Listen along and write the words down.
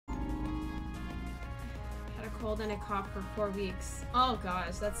cold and a cough for 4 weeks. Oh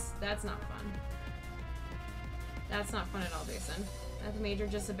gosh, that's not fun. That's not fun at all, Jason. That's major,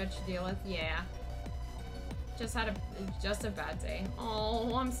 just a bitch to deal with. Yeah. Just had a bad day.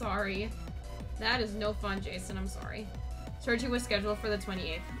 Oh, I'm sorry. That is no fun, Jason. I'm sorry. Surgery was scheduled for the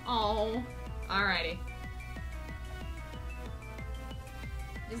 28th. Oh, alrighty.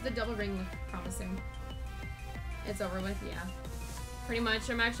 Is the double ring look promising? It's over with, yeah. Pretty much.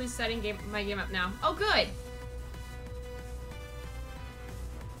 I'm actually setting my game up now. Oh, good!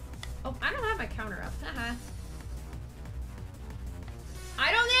 Oh, I don't have my counter up. Haha.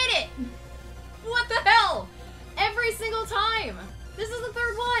 I don't need it! What the hell? Every single time! This is the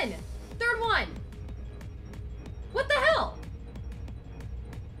third one! Third one! What the hell?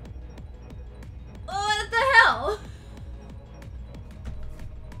 What the hell?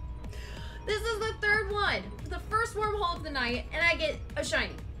 This is the third one. The first wormhole of the night, and I get a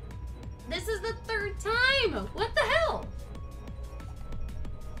shiny. This is the third time! What the hell?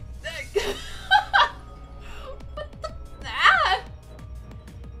 What the... Ah!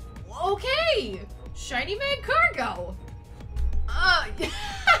 Okay! Shiny Magcargo! Shot it!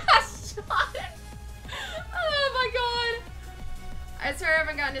 Oh my god! I swear I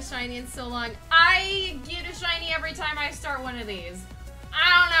haven't gotten a shiny in so long. I get a shiny every time I start one of these.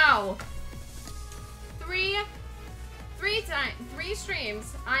 I don't know. Three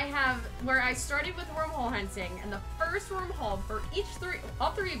streams I have where I started with wormhole hunting, and the first wormhole for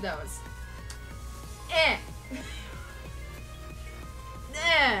all three of those.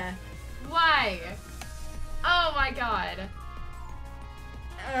 Why? Oh my god.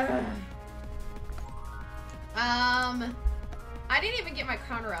 I didn't even get my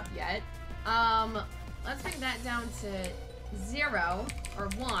counter up yet. Let's bring that down to 0 or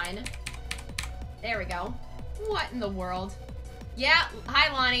 1. There we go. What in the world? Yeah,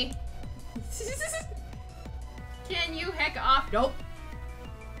 hi Lonnie. Can you heck off? Nope.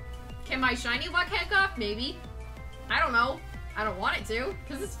 Can my shiny luck heck off? Maybe. I don't know. I don't want it to,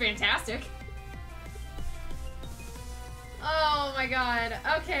 because it's fantastic. Oh my god.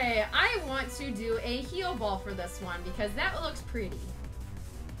 Okay, I want to do a heal ball for this one, because that looks pretty.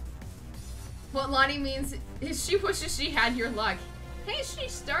 What Lonnie means is she wishes she had your luck. Hey, she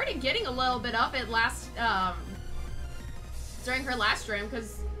started getting a little bit up at during her last stream,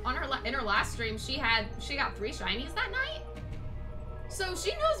 because in her last stream she got 3 shinies that night. So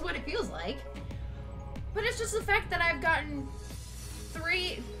she knows what it feels like. But it's just the fact that I've gotten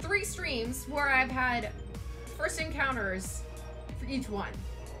three streams where I've had first encounters for each one.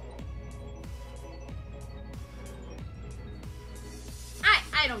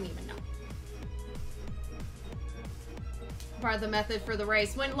 I don't even know. Part of the method for the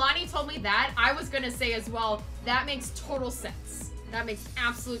race. When Lonnie told me that, I was gonna say as well, that makes total sense. That makes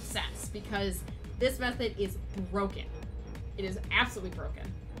absolute sense, because this method is broken. It is absolutely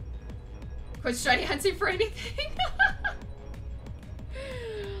broken. Quit shiny hunting for anything.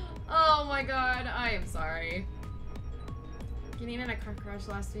 Oh my god, I am sorry. Getting in a car crash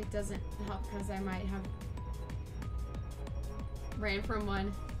last week doesn't help, because I might have ran from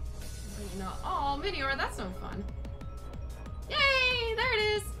one. You know, oh, Minior, that's no fun. Yay! There it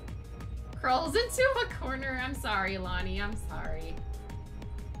is! Crawls into a corner. I'm sorry, Lonnie. I'm sorry.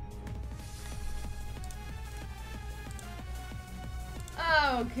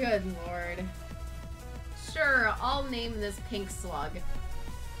 Oh, good lord. Sure, I'll name this Pink Slug.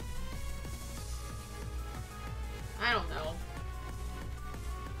 I don't know.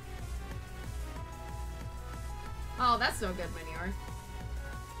 Oh, that's no good, Minior.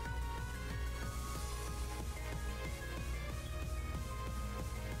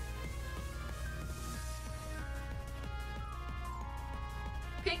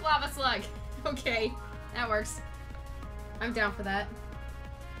 Pink Lava Slug. Okay, that works. I'm down for that.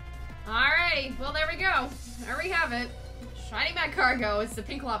 Alrighty, well there we go. There we have it. Shiny Magcargo, it's the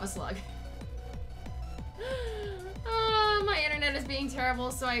Pink Lava Slug. My internet is being terrible,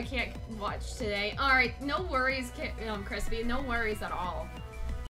 so I can't watch today. Alright, no worries, Crispy. No worries at all.